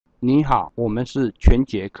你好，我们是全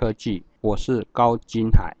杰科技，我是高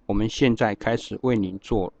金海，我们现在开始为您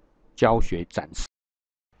做教学展示。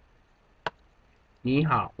你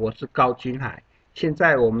好，我是高金海，现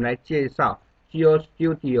在我们来介绍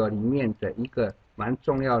GeoStudio 里面的一个蛮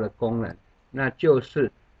重要的功能，那就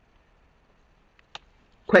是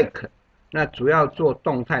QUAKE， 那主要做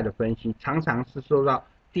动态的分析，常常是受到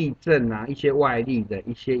地震啊一些外力的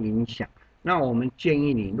一些影响。那我们建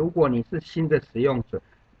议你，如果你是新的使用者，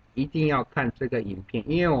一定要看这个影片，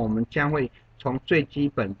因为我们将会从最基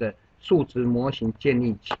本的数值模型建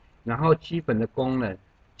立起，然后基本的功能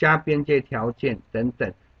加边界条件等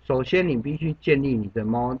等。首先你必须建立你的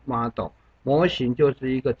model 模型，就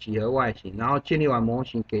是一个几何外形，然后建立完模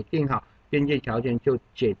型，给定好边界条件就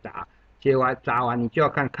解答，答完你就要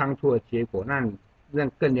看康图的结果，那你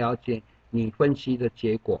更了解你分析的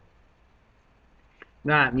结果。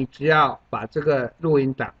那你只要把这个录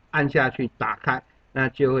音档按下去打开，那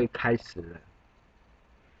就会开始了。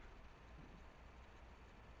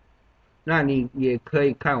那你也可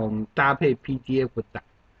以看我们搭配 PDF 档。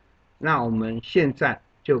那我们现在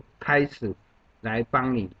就开始来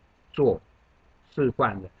帮你做示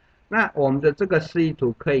范了。那我们的这个示意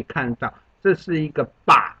图可以看到，这是一个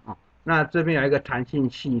bar 哦，那这边有一个弹性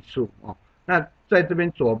系数哦。那在这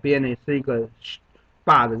边左边呢是一个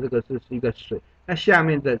bar 的这个是一个水，那下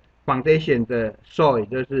面的 foundation 的 soil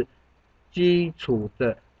就是基础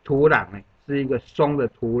的土壤呢是一个松的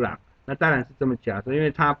土壤，那当然是这么假设，因为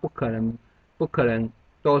它不可能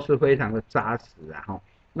都是非常的扎实啊哈。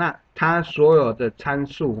那它所有的参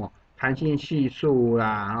数哦，弹性系数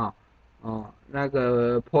啦那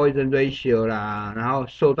个 Poisson ratio 啦，然后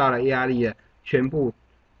受到的压力啊，全部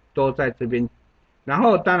都在这边。然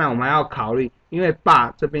后当然我们还要考虑，因为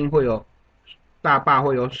这边会有大坝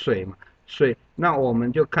会有水嘛，那我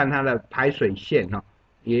们就看它的排水线哦，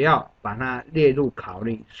也要把它列入考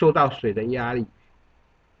虑，受到水的压力。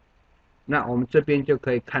那我们这边就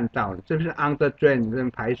可以看到了，这是 under drain 这边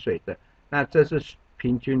排水的，那这是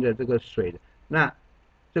平均的这个水的，那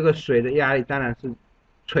这个水的压力当然是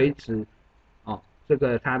垂直哦，这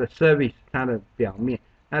个它的 surface 它的表面，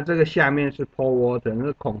那这个下面是 pour water 那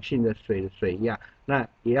是孔性的水的水压，那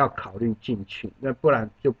也要考虑进去，那不然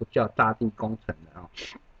就不叫大地工程了哦。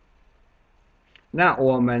那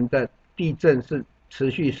我们的地震是持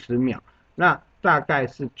续10秒，那大概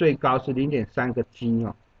是最高是 0.3 个 G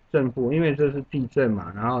哦，正负，因为这是地震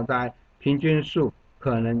嘛，然后大概平均数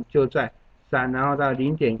可能就在3，然后到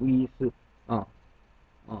 0.1 是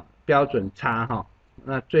标准差哈，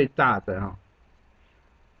那最大的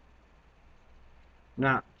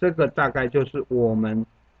那这个大概就是我们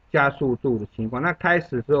加速度的情况。那开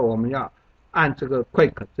始之后我们要按这个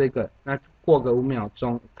QUAKE 这个，那过个5秒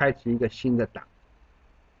钟，开启一个新的档，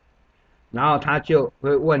然后他就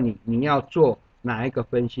会问你要做哪一个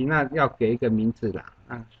分析，那要给一个名字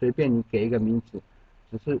啦，随便你给一个名字，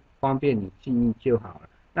只是方便你记忆就好了。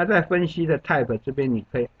那在分析的 type 这边你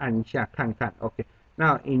可以按一下看看 ，OK。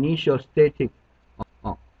那 initial static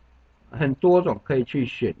很多种可以去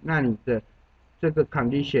选，那你的这个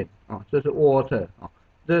condition 这是 water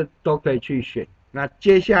这都可以去选。那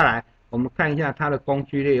接下来我们看一下它的工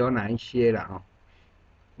具列有哪一些了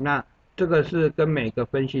那这个是跟每个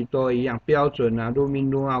分析都一样，标准啊 ，looming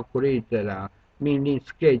loom grid 啦，命令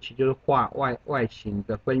sketch 就是画外形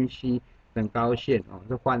的分析等高线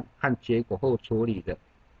是看结果后处理的。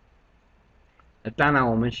当然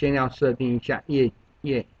我们先要设定一下页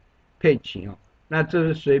配置那这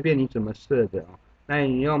是随便你怎么设的那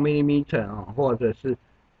你用 millimeter 或者是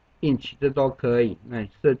inch 这都可以。那你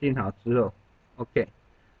设定好之后 ，OK，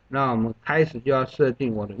 那我们开始就要设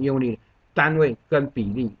定我的unit单位跟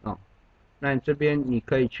比例那这边你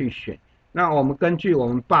可以去选。那我们根据我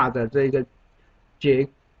们bar的这个结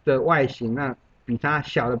的外形，那比它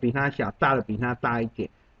小的比它小，大的比它大一点，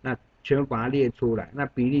那全部把它列出来。那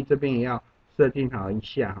比例这边也要设定好一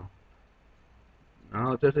下然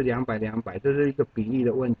后这是200，这是一个比例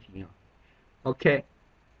的问题OK，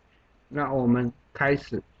 那我们开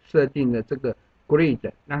始设定的这个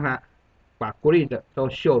grid， 让它把 grid 都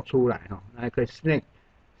秀出来那可以 snap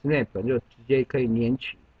就直接可以连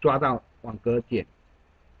取抓到网格点。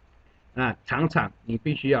那常常你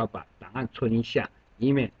必须要把档案存一下，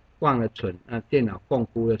以免忘了存，那电脑共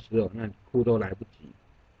估的时候，那估都来不及。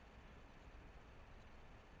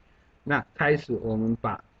那开始我们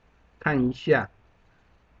看一下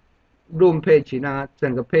room page， 让它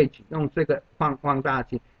整个 page 用这个放大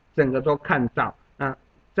镜，整个都看到。那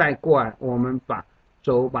再过来我们把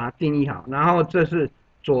轴把它定义好，然后这是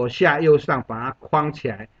左下右上把它框起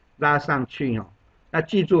来拉上去那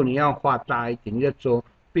记住你要画大一点，你的轴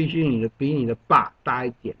必须比你的bar大一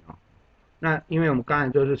点那因为我们刚才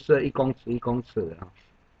就是设1公尺1公尺的啊。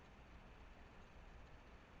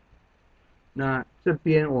那这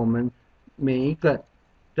边我们每一个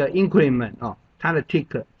的 increment 哦，它的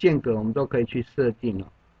tick 间隔我们都可以去设定哦。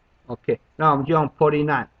OK， 那我们就用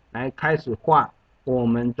polyline 来开始画我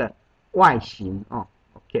们的外形哦。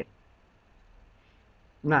OK，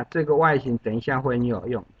 那这个外形等一下会很有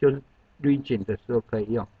用，就是 region 的时候可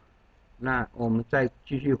以用。那我们再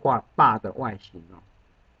继续画 bar 的外形哦。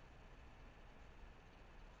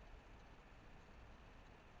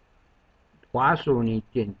滑鼠你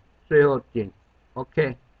点最后点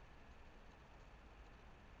OK，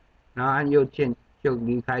 然后按右键就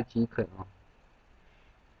离开即可哦。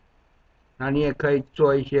那你也可以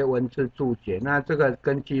做一些文字注解，那这个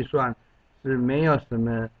跟计算是没有什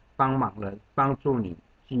么帮忙的，帮助你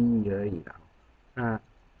记忆而已啦。那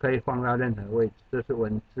可以放到任何位置，这是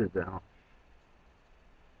文字的哦。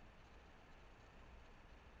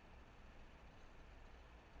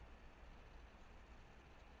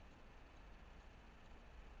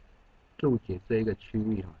注解这一个区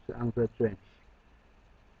域是 underdrain。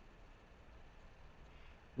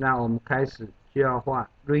那我们开始就要画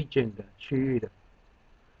region 的区域的，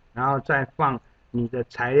然后再放你的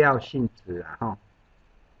材料性质啊哈，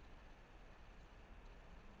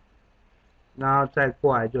然后再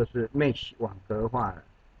过来就是 mesh 网格化了，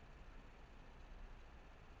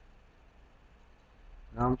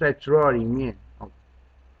然后在 draw 里面哦，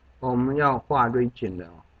我们要画 region 的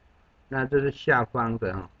哦，那这是下方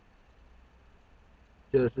的哦。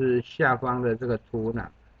就是下方的这个土壤，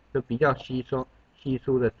就比较稀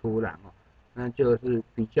疏的土壤哦，那就是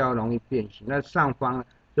比较容易变形。那上方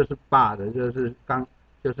就是 bar 的，就是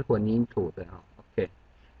混凝土的哦。OK，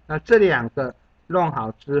 那这两个弄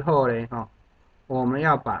好之后呢，哈，我们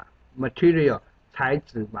要把 material 材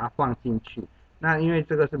质把它放进去。那因为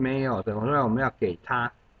这个是没有的，所以我们要给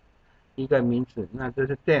它一个名字，那这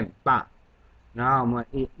是 dam bar， 然后我们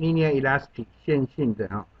linear elastic 线性的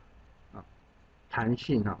哈。弹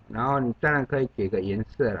性哈，然后你当然可以给个颜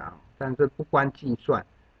色啦，但是不关计算，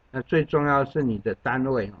那最重要是你的单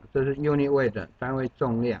位哈，这是 unit weight 的单位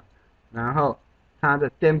重量，然后它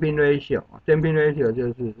的 damping ratio，damping ratio 就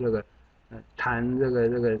是这个弹这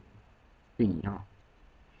个比哈，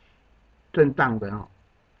震荡的哈，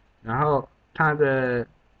然后它的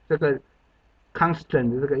这个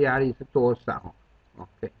constant 的这个压力是多少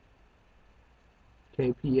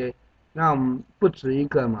 ？OK，KPA， 那我们不止一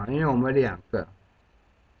个嘛，因为我们2个。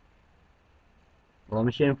我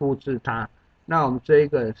们先复制它，那我们这一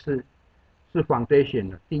个是 foundation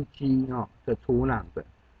的地基哦的土壤的，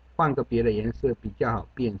换个别的颜色比较好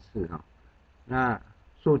辨识哦。那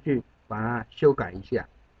数据把它修改一下，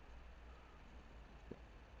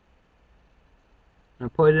那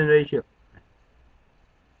poison ratio，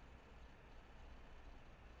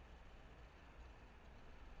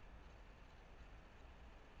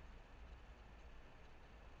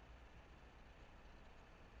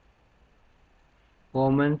 我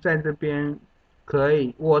们在这边可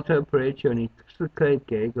以 water pressure 你是可以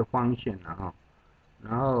给一个方选的哈，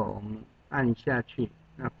然后我们按下去，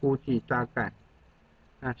那估计大概，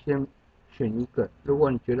那先选一个，如果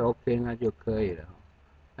你觉得 OK 那就可以了，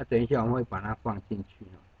那等一下我们会把它放进去。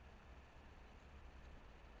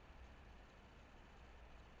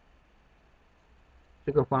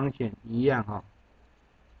这个方选一样哈，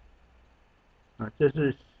这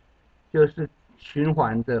是就是循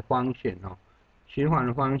环的方选哦。循环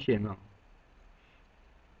的方选哦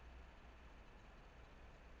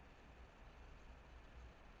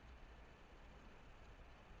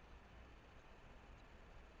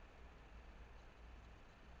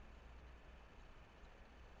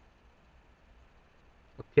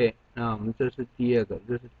，OK， 那我们这是第2个，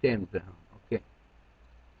这是 dam 的 OK。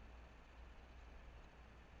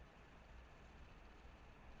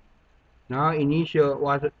然后 initial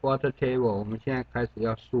water table 我们现在开始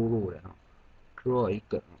要输入了哈。draw 一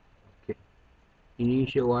个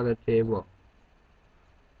OK，initial water table，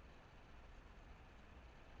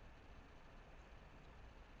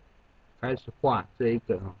 开始画这一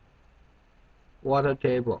个water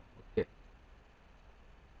table OK，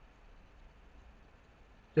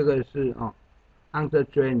 这个是under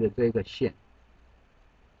drain 的这个线，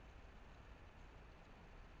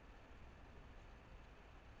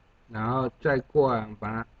然后再过来把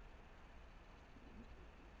它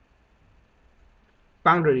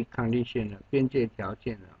boundary condition 的边界条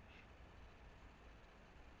件了。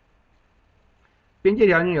边界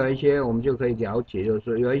条件有一些我们就可以了解，就是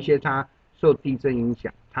说有一些它受地震影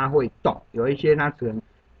响，它会动；有一些它只能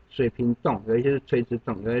水平动，有一些是垂直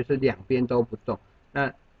动，有一些是两边都不动。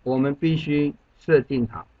那我们必须设定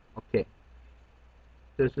好 ，OK。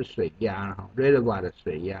这是水压哈 ，reservoir 的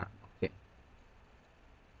水压 ，OK。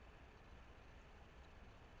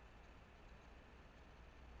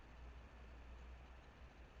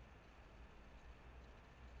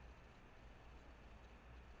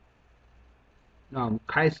那我们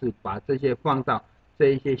开始把这些放到这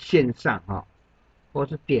一些线上哈，或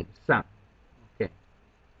是点上 ，OK。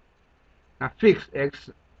那 fix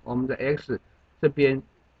x 我们的 x 这边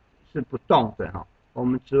是不动的哈，我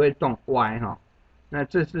们只会动 y 哈。那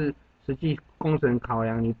这是实际工程考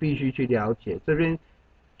量，你必须去了解。这边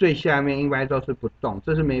最下面应该都是不动，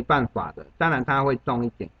这是没办法的。当然它会动一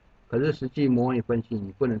点，可是实际模拟分析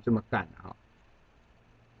你不能这么干哈。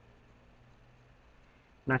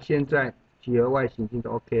那现在几何外形已经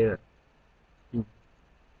都 OK 了，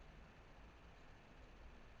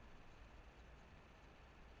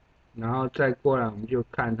然后再过来我们就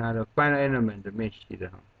看它的 final element 的 mesh 的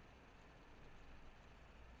哈。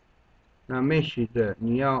那 mesh 的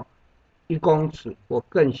你要1公尺或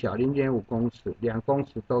更小，0.5公尺、2公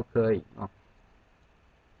尺都可以啊。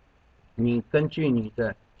你根据你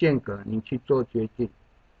的间隔，你去做决定。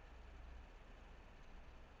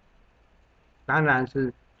当然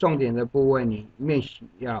是重点的部位，你mesh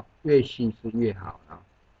要越细是越好啊。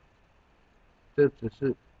这只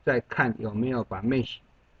是在看有没有把mesh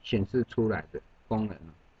显示出来的功能。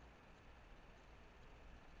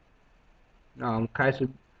那我们开始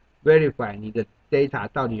verify 你的 data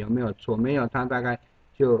到底有没有错，没有它大概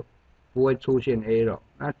就不会出现 error。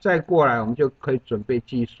那再过来我们就可以准备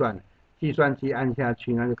计算了，计算机按下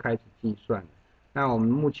去，那就开始计算了。那我们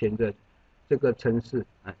目前的这个程式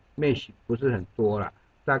mesh 不是很多啦，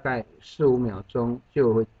大概4-5秒钟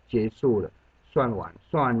就会结束了，算完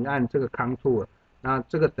你按这个 contour， 然后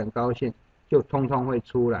这个等高线就通通会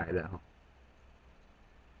出来了哈。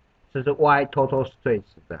这是 y total stress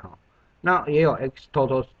的哈。那也有 X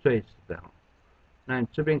total stress 的哈，那你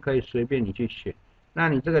这边可以随便你去选，那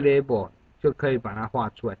你这个 label 就可以把它画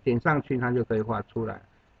出来，点上去它就可以画出来。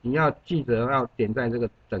你要记得要点在这个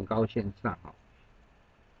等高线上哈。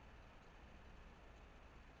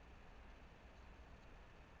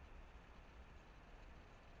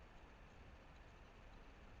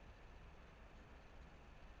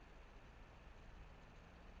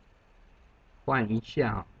换一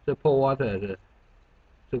下哈，这 pour water 的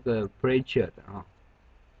这个 pressure 的啊。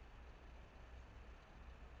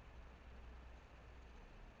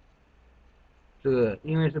这个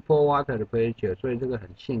因为是 pour water 的 pressure， 所以这个很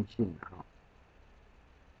线性的哈。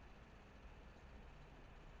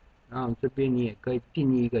然后这边你也可以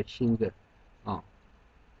定义一个新的啊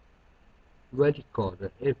vertical 的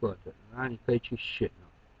effort， 然后你可以去选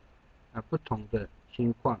不同的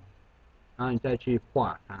情况，然后你再去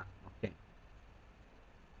画它 ，OK。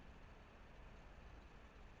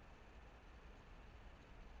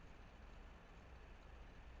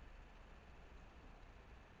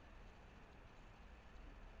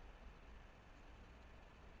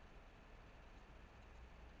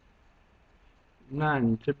那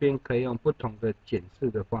你这边可以用不同的检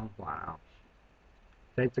视的方法啊，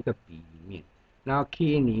在这个笔里面，然后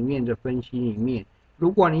key 里面的分析里面，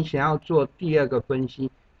如果你想要做第二个分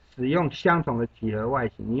析，使用相同的几何外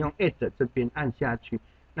形，你用 add 这边按下去，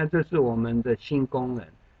那这是我们的新功能。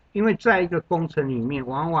因为在一个工程里面，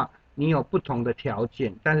往往你有不同的条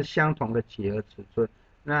件，但是相同的几何尺寸。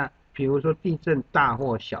那比如说地震大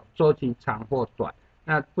或小，周期长或短，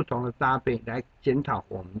那不同的搭配来检讨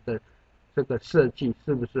我们的这个设计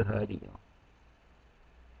是不是合理哦？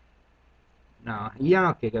那一样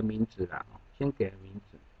要给个名字啦，先给个名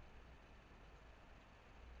字，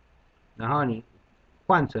然后你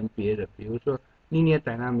换成别的，比如说 linear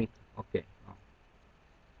dynamic，OK 啊，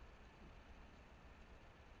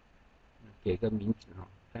给个名字哈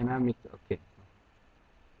 ，dynamic OK。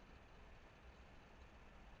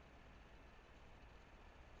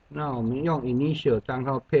那我们用 initial 然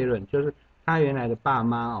后 parent， 就是他原来的爸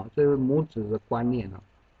妈哦，这是母子的观念哦。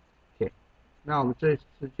OK， 那我们这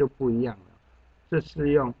次就不一样了，这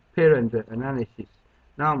是用 parent analysis，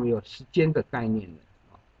 那我们有时间的概念了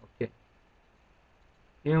 ，OK，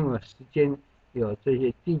 因为我们时间有这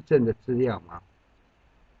些地震的资料嘛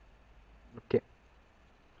 ，OK，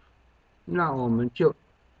 那我们就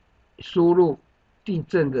输入地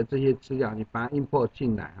震的这些资料，你把它 import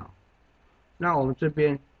进来哈。那我们这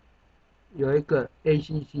边有一个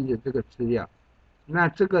ACC 的这个资料，那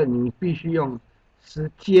这个你必须用时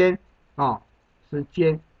间哦，时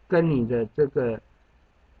间跟你的这个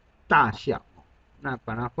大小，那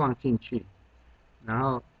把它放进去，然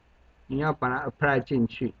后你要把它 apply 进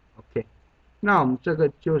去 ，OK， 那我们这个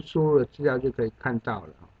就输入的资料就可以看到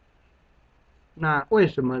了。那为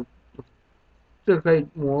什么这可以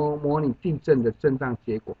模拟地震的震荡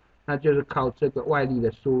结果，那就是靠这个外力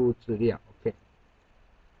的输入资料 ，OK。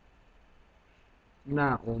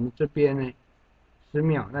那我们这边呢，10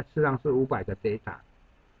秒，那事实上是500个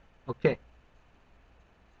data，OK。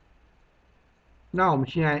那我们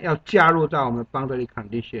现在要加入到我们 boundary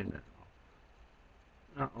condition 了，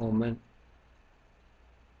那我们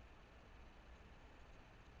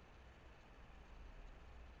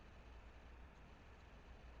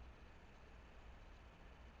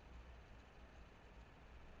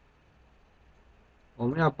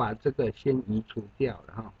要把这个先移除掉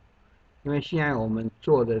了哈，因为现在我们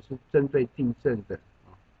做的是针对地震的。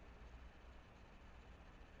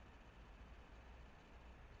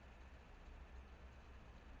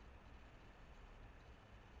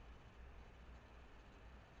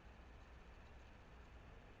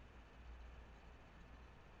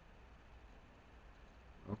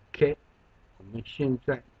OK， 我们现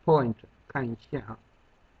在 point 看一下啊。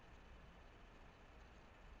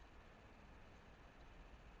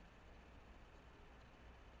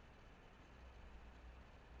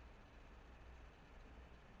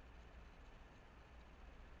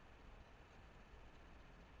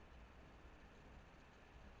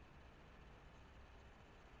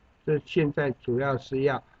这现在主要是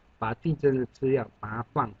要把地震的资料把它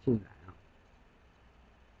放进来啊。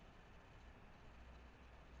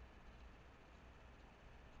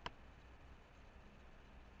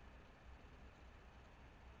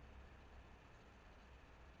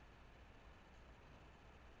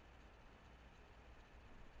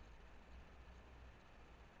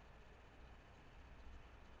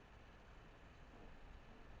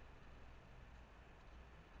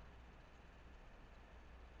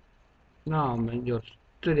那我们有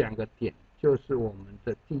这2个点，就是我们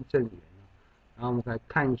的地震源，然后我们来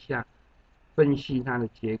看一下，分析它的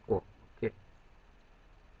结果。OK，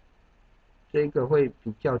 这个会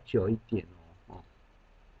比较久一点哦，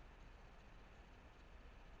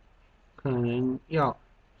可能要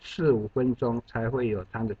4、5分钟才会有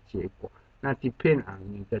它的结果。那 depend on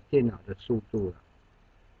你的电脑的速度了。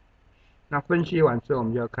那分析完之后，我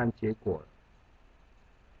们就要看结果了。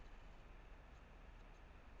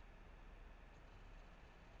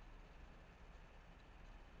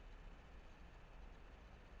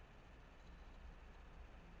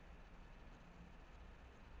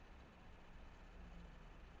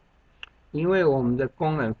因为我们的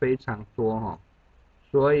功能非常多哈，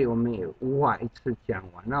所以我们也无法一次讲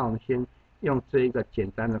完。那我们先用这一个简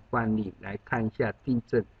单的范例来看一下地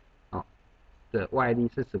震的外力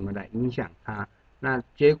是什么来影响它。那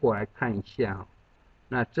结果来看一下，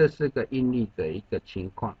那这是个应力的一个情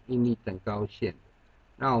况，应力等高线。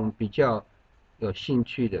那我们比较有兴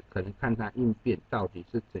趣的，可能看它应变到底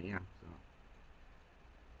是怎样子。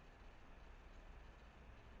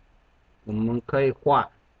我们可以画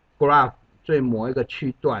graph 最某一个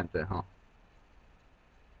区段的哈，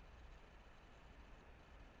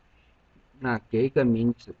那给一个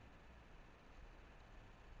名字。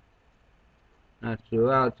那主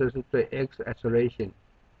要这是对 x acceleration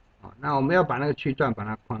那我们要把那个区段把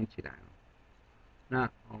它框起来。那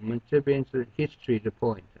我们这边是 history 的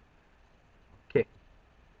point，OK，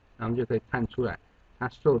 那我们就可以看出来它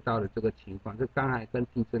受到的这个情况，这刚才跟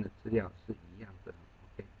地震的资料是一样的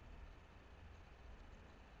 ，OK。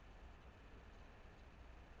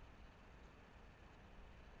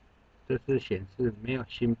这是显示没有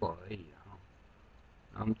symbol 而已哈，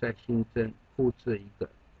然后我们再新增复制一个。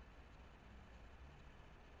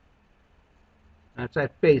那在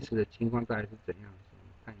base 的情况大概是怎样子？我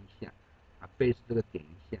们看一下，把 base 这个点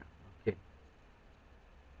一下 ，OK。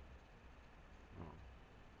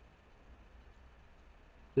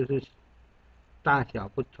就是大小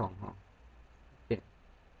不同哈 ，OK。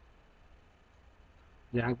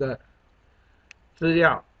2个资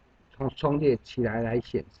料重叠起来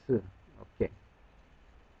显示 ，OK。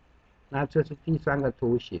那这是第3个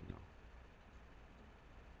图形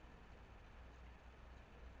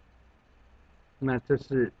那这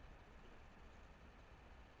是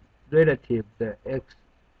relative 的 x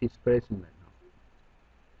displacement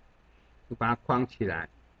就把它框起来。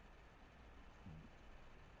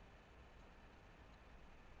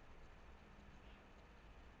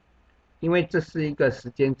因为这是一个时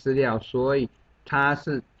间资料，所以它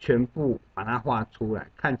是全部把它画出来，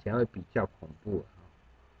看起来会比较恐怖，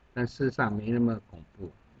但事实上没那么恐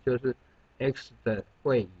怖，就是 x 的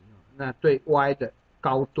位移，那对 y 的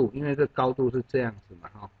高度，因为这高度是这样子嘛，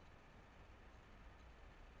哈。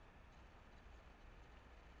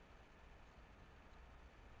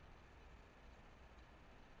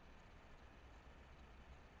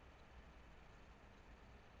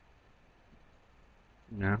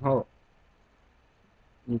然后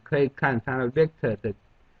你可以看它的 vector 的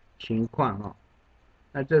情况哦。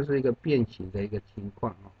那这是一个变形的一个情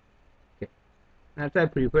况哦。OK， 那在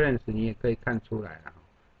preference 你也可以看出来了，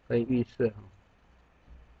可以预设哦。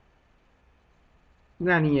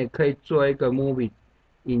那你也可以做一个 movie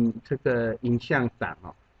这个影像档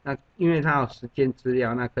哦。那因为它有时间资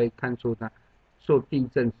料，那可以看出它受地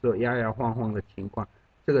震时候摇摇晃晃的情况，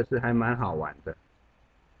这个是还蛮好玩的。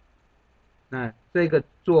那这个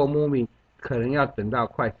做 movie 可能要等到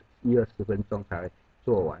快10-20分钟才会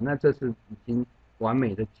做完，那这是已经完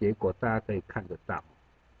美的结果，大家可以看得到，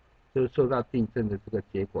就是受到地震的这个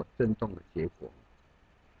结果，震动的结果。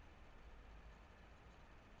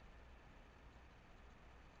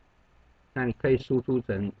那你可以输出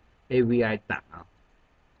成 AVI 档啊。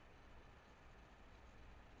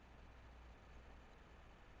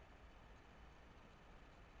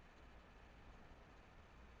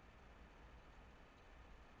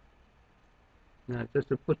那这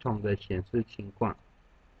是不同的显示情况。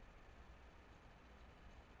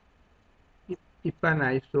一般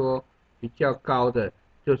来说，比较高的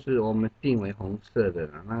就是我们定为红色的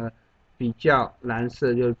了，那个比较蓝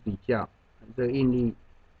色就是比较这个应力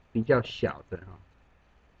比较小的哈。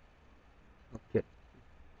OK，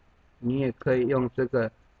 你也可以用这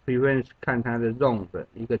个 preference 看它的 zone 的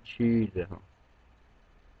一个区域的哈。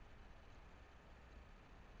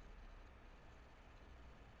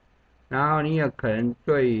然后你也可能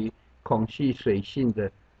对于孔隙水性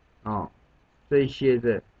的哦这些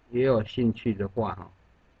的也有兴趣的话哈，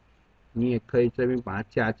你也可以这边把它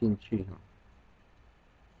加进去哈，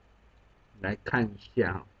来看一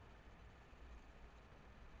下哈，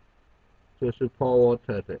就是 pour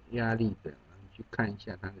water 的压力的，你去看一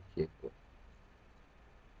下它的结果。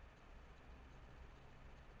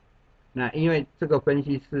那因为这个分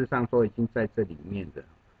析事实上都已经在这里面的，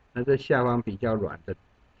那这下方比较软的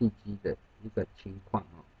地基的一个情况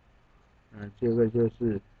哦，这个就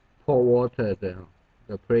是 pour water 的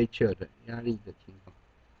pressure 的压力的情况。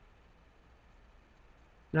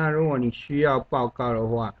那如果你需要报告的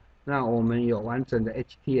话，那我们有完整的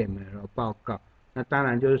HTML 报告，那当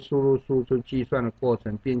然就是输入输出计算的过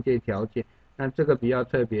程、边界条件。那这个比较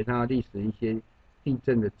特别，它要历史一些地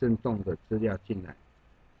震的震动的资料进来。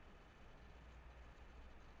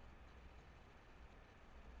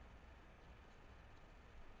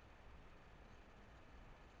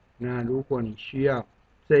那如果你需要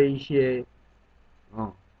这一些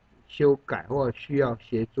修改或需要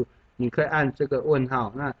协助，你可以按这个问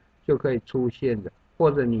号，那就可以出现的。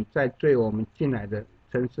或者你在对我们进来的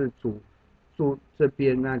程式组这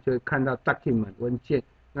边，那就会看到 document 文件，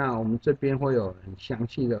那我们这边会有很详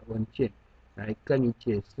细的文件来跟你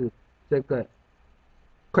解释这个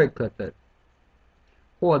QUAKE 的，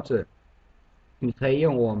或者你可以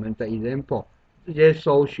用我们的 example 直接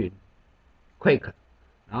搜寻 QUAKE，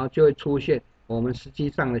 然后就会出现我们实际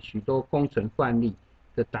上的许多工程范例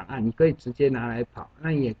的档案，你可以直接拿来跑，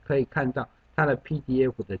那也可以看到它的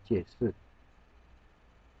PDF 的解释。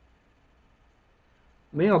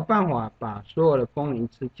没有办法把所有的功能一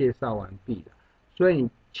次介绍完毕的，所以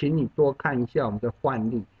请你多看一下我们的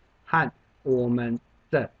范例和我们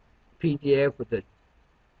的 PDF 的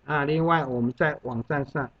另外我们在网站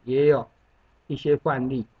上也有一些范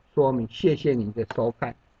例说明。谢谢您的收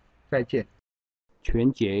看，再见。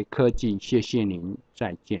全杰科技，谢谢您，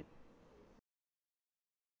再见。